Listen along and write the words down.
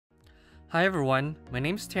Hi everyone, my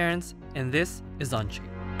name's Terrence and this is Onshape.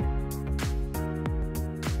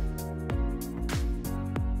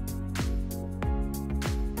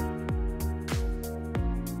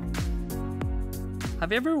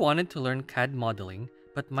 Have you ever wanted to learn CAD modeling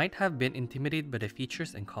but might have been intimidated by the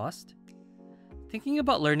features and cost? Thinking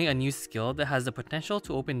about learning a new skill that has the potential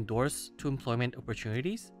to open doors to employment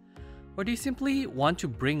opportunities? Or do you simply want to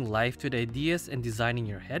bring life to the ideas and design in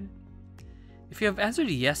your head? If you have answered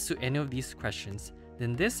yes to any of these questions,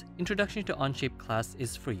 then this Introduction to Onshape class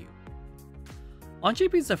is for you.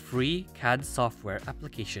 Onshape is a free CAD software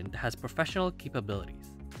application that has professional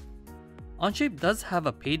capabilities. Onshape does have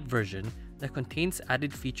a paid version that contains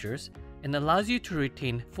added features and allows you to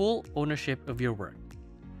retain full ownership of your work.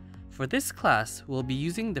 For this class, we'll be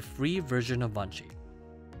using the free version of Onshape.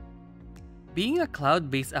 Being a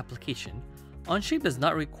cloud-based application, Onshape does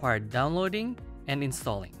not require downloading and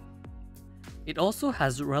installing. It also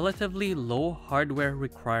has relatively low hardware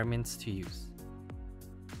requirements to use.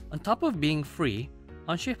 On top of being free,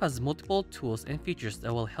 Onshape has multiple tools and features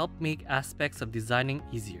that will help make aspects of designing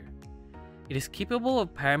easier. It is capable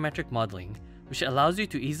of parametric modeling, which allows you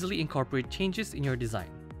to easily incorporate changes in your design.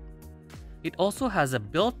 It also has a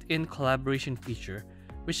built-in collaboration feature,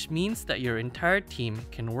 which means that your entire team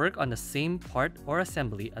can work on the same part or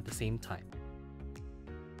assembly at the same time.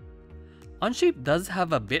 Onshape does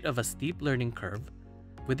have a bit of a steep learning curve,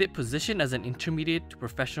 with it positioned as an intermediate to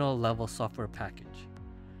professional level software package.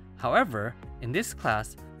 However, in this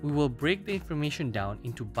class, we will break the information down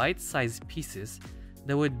into bite-sized pieces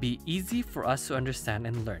that would be easy for us to understand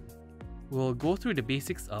and learn. We will go through the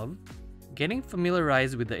basics of getting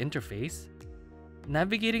familiarized with the interface,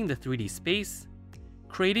 navigating the 3D space,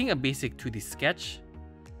 creating a basic 2D sketch,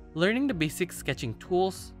 learning the basic sketching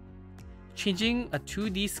tools, changing a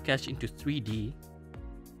 2D sketch into 3D,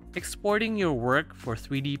 exporting your work for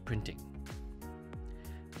 3D printing.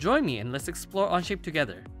 Join me and let's explore Onshape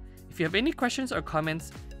together. If you have any questions or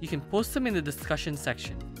comments, you can post them in the discussion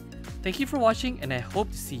section. Thank you for watching and I hope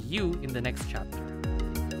to see you in the next chapter.